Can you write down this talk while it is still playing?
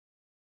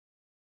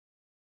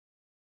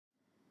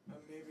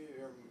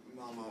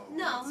Mama...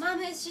 No,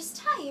 Mama is just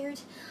tired.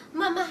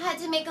 Mama had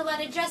to make a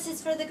lot of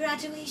dresses for the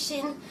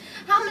graduation.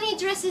 How many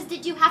dresses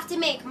did you have to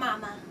make,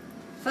 Mama?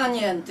 Fa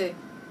niente.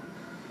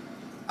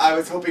 I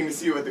was hoping to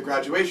see you at the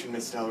graduation,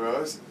 Miss Del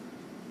Rose.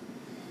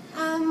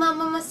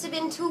 Mama must have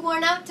been too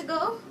worn out to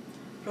go.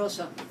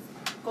 Rosa,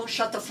 go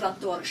shut the front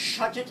door.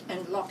 Shut it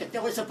and lock it.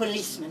 There was a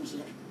policeman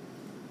here.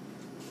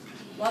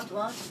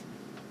 What?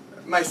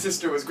 My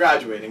sister was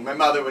graduating. My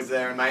mother was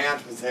there, and my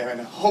aunt was there, and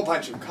a whole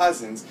bunch of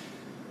cousins.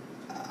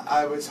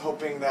 I was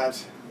hoping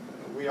that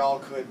we all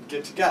could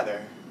get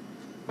together.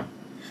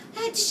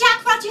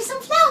 Jack brought you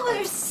some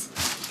flowers.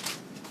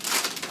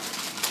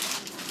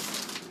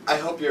 I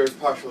hope you're as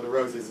partial to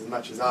roses as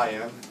much as I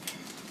am.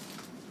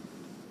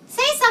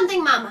 Say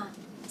something, Mama.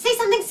 Say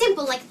something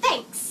simple like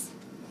thanks.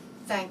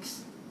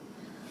 Thanks.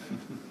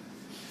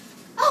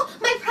 Oh,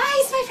 my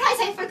prize, my prize.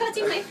 I forgot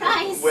you my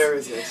prize. Where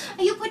is it?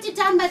 You put it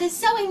down by the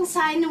sewing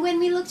sign when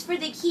we looked for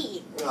the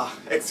key. Oh,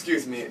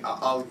 excuse me.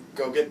 I'll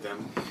go get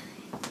them.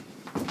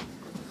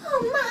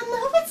 Oh,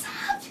 Mama, what's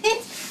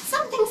happened?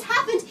 Something's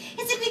happened.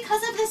 Is it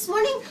because of this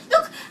morning?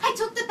 Look, I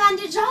took the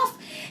bandage off.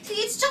 See,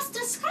 it's just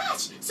a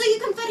scratch, so you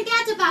can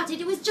forget about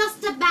it. It was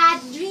just a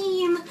bad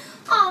dream.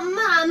 Oh,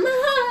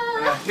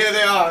 Mama. Here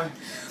they are.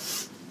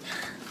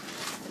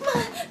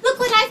 Look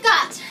what I've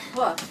got.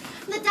 What?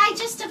 The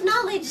digest of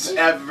knowledge.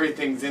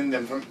 Everything's in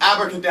them, from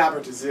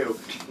abracadabra to zoo.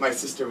 My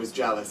sister was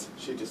jealous.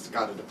 She just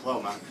got a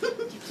diploma.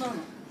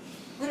 Diploma?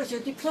 Where is your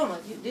diploma?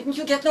 Didn't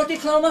you get no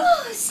diploma?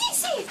 Oh,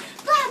 sì,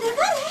 guarda,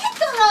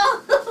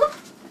 eccolo.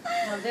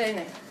 Va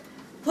bene.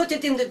 Put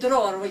it in the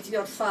drawer with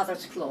your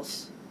father's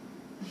clothes.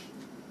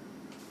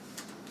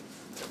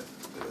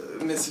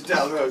 Miss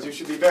Del Rose, you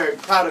should be very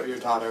proud of your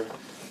daughter.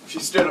 She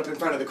stood up in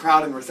front of the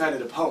crowd and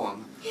recited a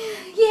poem.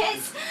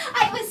 Yes,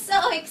 I was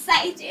so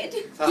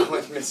excited.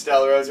 Oh, Miss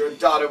Del Rose, your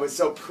daughter was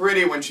so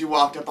pretty when she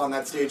walked up on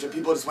that stage and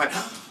people just went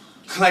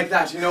like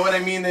that. You know what I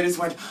mean? They just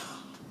went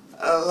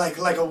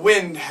like a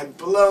wind had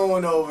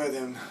blown over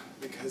them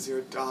because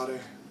your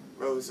daughter,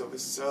 Rosa,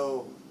 was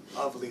so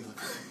lovely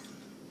looking.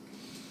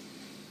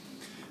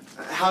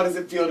 How does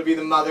it feel to be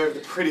the mother of the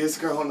prettiest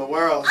girl in the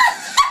world?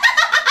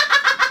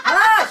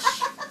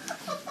 Hush!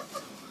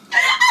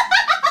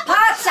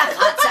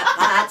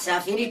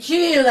 Pazza,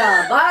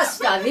 finicilla,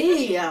 basta,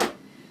 via.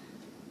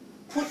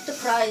 Put the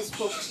prize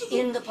books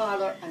in the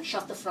parlor and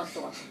shut the front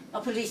door.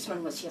 A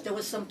policeman was here. There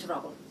was some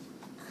trouble.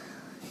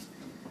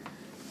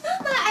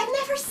 Mama, I've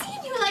never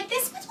seen you like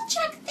this. What will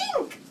Jack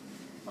think?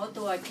 What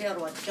do I care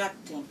what Jack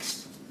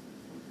thinks?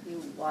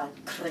 You wild,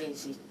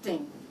 crazy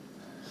thing.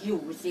 You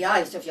with the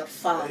eyes of your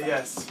father.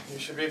 Yes, you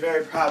should be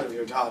very proud of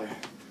your daughter.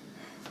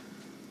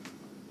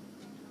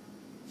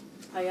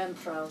 I am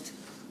proud.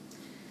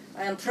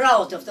 I am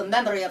proud of the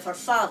memory of her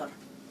father.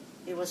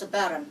 He was a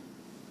baron.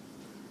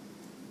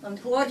 And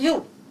who are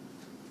you?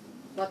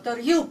 What are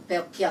you,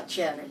 per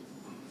piacere?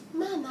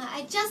 Mama,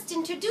 I just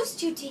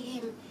introduced you to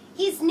him.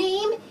 His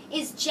name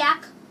is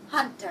Jack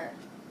Hunter.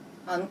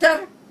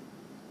 Hunter?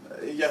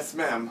 Yes,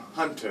 ma'am.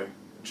 Hunter.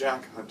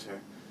 Jack Hunter.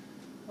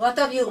 What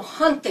are you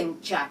hunting,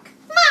 Jack?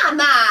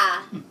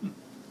 Mama!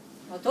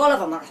 But all of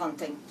them are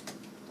hunting.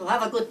 To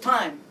have a good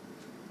time.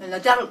 And the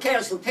devil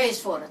cares who pays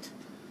for it.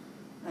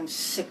 I'm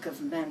sick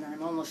of men.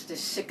 I'm almost as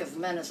sick of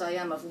men as I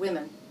am of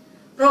women.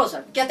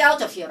 Rosa, get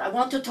out of here. I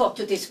want to talk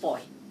to this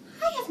boy.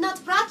 I have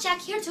not brought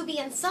Jack here to be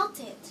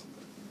insulted.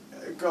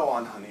 Go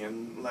on, honey,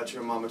 and let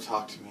your mama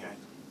talk to me.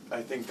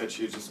 I think that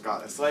she just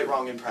got a slight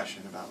wrong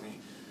impression about me.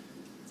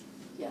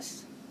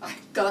 Yes, I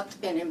got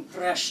an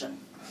impression.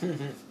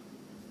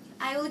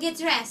 I will get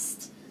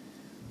dressed.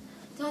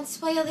 Don't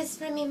spoil this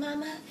for me,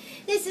 Mama.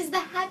 This is the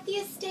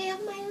happiest day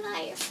of my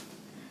life.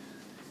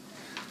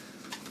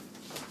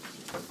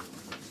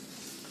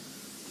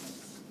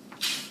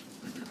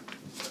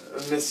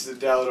 Miss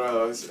Del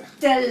Rose.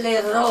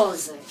 Delle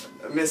Rose.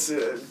 Miss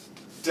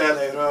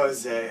Delle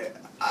Rose.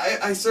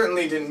 I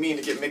certainly didn't mean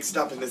to get mixed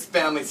up in this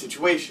family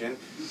situation.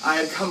 I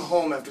had come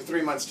home after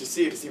 3 months to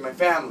see my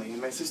family,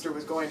 and my sister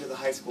was going to the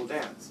high school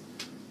dance.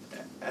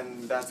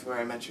 And that's where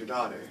I met your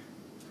daughter.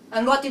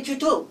 And what did you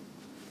do?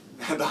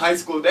 At the high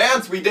school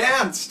dance, we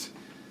danced.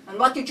 And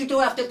what did you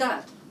do after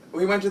that?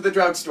 We went to the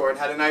drugstore and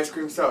had an ice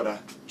cream soda.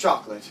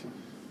 Chocolate.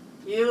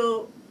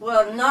 You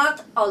were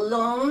not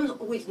alone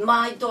with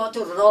my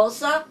daughter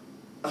Rosa?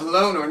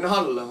 Alone or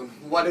not alone?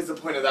 What is the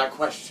point of that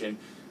question?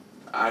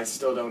 I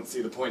still don't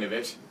see the point of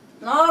it.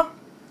 No?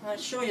 I'll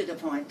show you the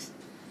point.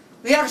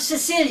 We are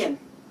Sicilian,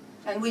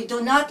 and we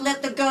do not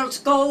let the girls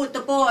go with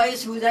the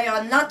boys who they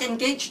are not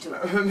engaged to.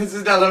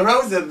 Mrs. Della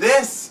Rosa,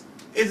 this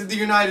is the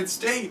United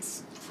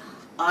States.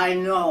 I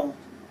know,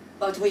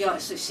 but we are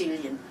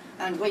Sicilian,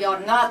 and we are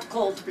not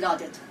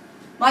cold-blooded.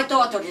 My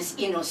daughter is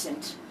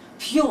innocent,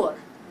 pure.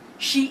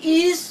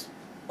 She is,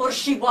 or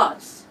she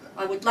was.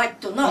 I would like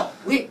to know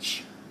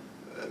which.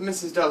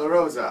 Mrs. Della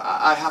Rosa,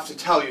 I have to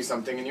tell you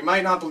something, and you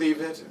might not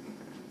believe it.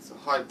 It's a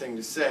hard thing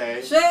to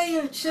say. Say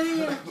it,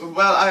 say it.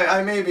 Well,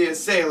 I may be a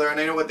sailor, and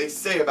I know what they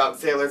say about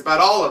sailors, about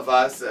all of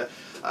us.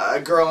 A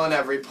girl in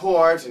every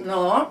port. And...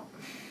 No.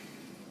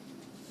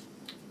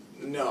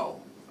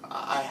 No.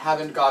 I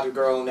haven't got a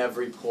girl in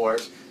every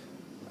port.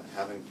 I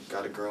haven't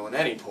got a girl in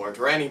any port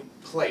or any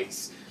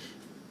place.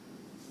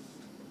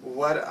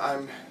 What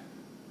I'm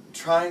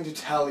trying to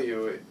tell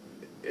you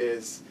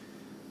is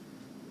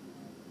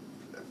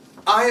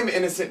I am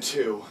innocent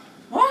too.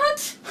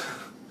 What?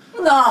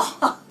 No,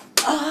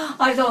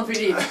 I don't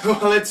believe it.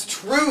 Well, it's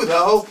true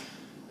though.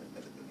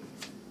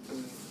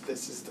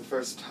 This is the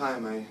first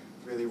time I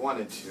really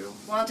wanted to.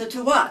 Wanted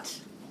to what?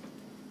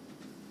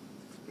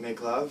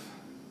 Make love?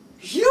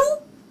 You?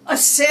 A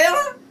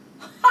sailor?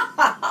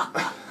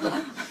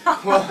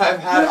 Well, I've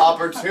had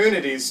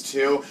opportunities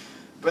to,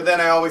 but then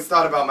I always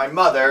thought about my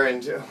mother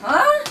and...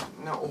 Huh?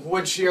 No,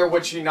 would she or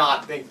would she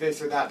not think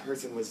this or that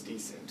person was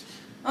decent?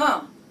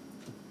 Oh,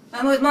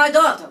 I'm with my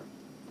daughter,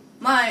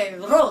 my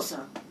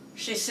Rosa.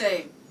 She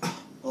say,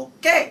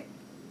 okay,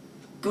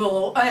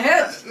 go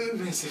ahead.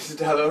 Mrs. Mrs.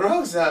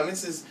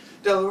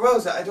 Della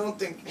Rosa, I don't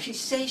think... She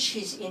say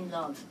she's in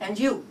love. And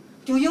you?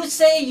 Do you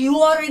say you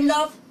are in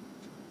love?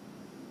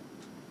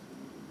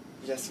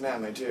 Yes,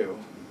 ma'am, I do.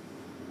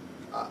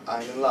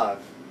 I'm in love.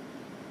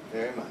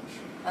 Very much.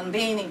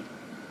 Bambini.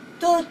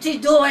 Tutti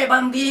due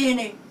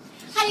bambini.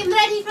 I am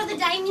ready for the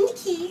diamond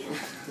key.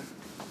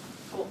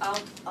 Go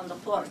out on the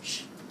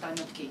porch.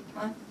 Diamond key,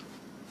 huh?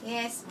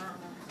 Yes,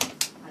 Mama.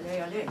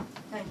 Allez, allez.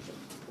 Thank you.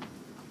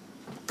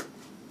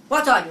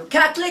 What are you,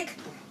 Catholic?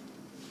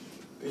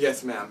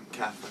 Yes, ma'am,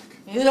 Catholic.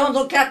 You don't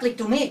look Catholic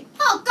to me.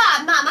 Oh,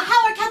 God, Mama,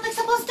 how are Catholics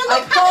supposed to look?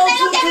 I How do told they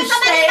you look to different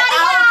from stay anybody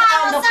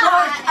out on the else?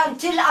 porch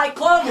until I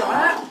call you,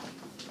 huh?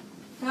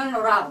 Turn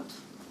around.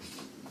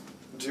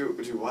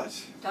 Do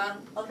what? Turn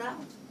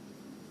around.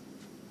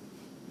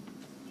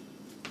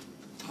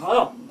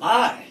 Oh,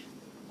 my.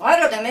 Why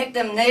do they make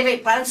them navy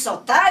pants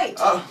so tight?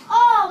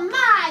 Oh,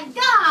 my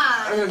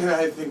God!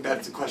 I think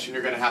that's a question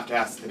you're going to have to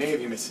ask the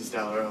Navy, Mrs.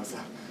 Della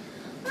Rosa.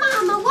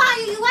 Mama,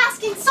 why are you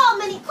asking so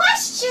many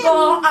questions?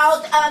 Go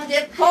out on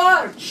the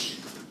porch.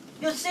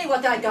 You see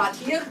what I got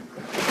here?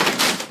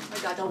 I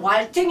got a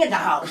wild thing in the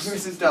house.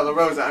 Mrs. Della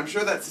Rosa, I'm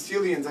sure that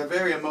Sicilians are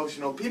very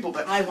emotional people,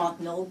 but... I want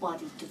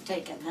nobody to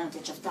take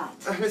advantage of that.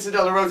 Mrs.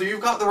 Della Rosa,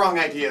 you've got the wrong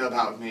idea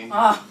about me.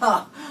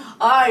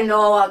 I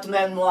know what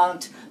men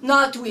want.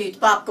 Not to eat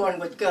popcorn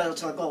with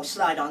girls or go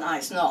slide on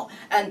ice, no.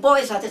 And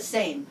boys are the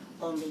same,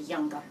 only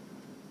younger.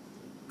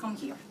 Come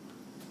here.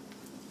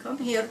 Come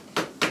here.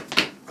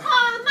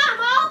 Oh,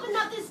 Mama, open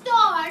up this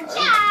door,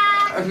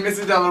 Jack!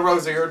 Mrs. Della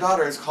Rosa, your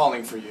daughter is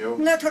calling for you.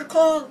 Let her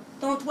call.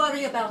 Don't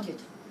worry about it.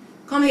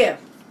 Come here.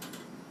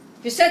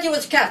 You said you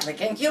was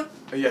Catholic, ain't you?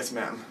 Yes,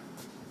 ma'am.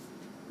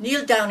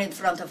 Kneel down in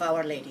front of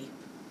Our Lady.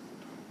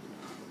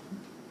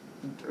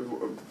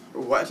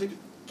 What?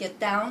 Get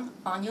down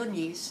on your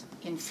knees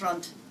in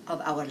front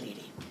of Our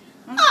Lady.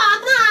 Oh,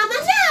 Mama,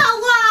 now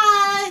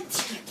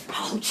what?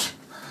 Ouch.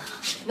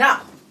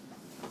 Now,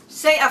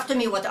 say after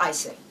me what I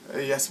say.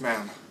 Yes,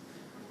 ma'am.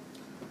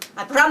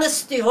 I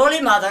promise the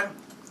Holy Mother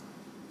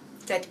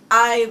that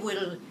I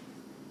will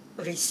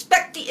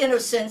respect the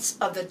innocence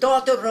of the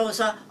daughter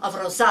Rosa of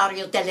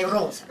Rosario delle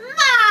Rose.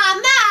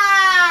 Mama!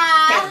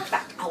 Get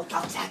back out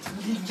of that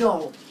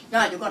window.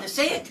 Now, you going to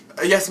say it?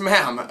 Yes,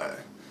 ma'am.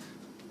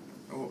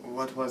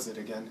 What was it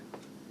again?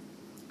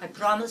 I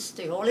promise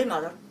the Holy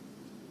Mother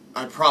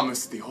I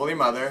promise the Holy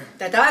Mother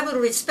that I will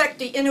respect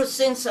the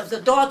innocence of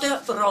the daughter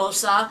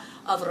Rosa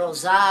of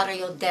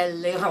Rosario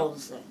delle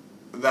Rose.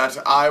 that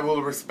I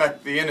will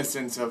respect the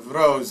innocence of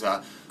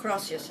Rosa.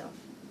 Cross yourself.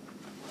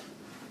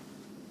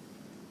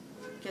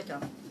 Get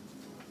up.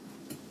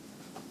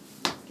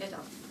 Get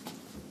up.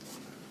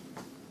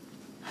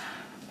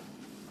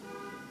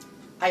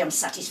 I am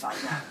satisfied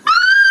now.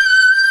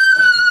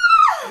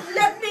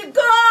 Let me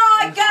go!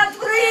 I can't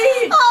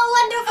breathe! Oh,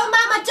 wonderful,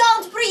 Mama,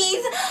 don't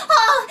breathe.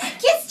 Oh,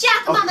 kiss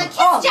Jack, Mama,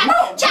 kiss Jack.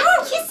 no, Jack,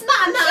 no. kiss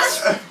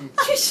Mama.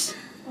 Kiss!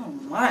 Oh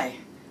my!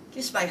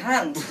 Kiss my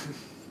hand.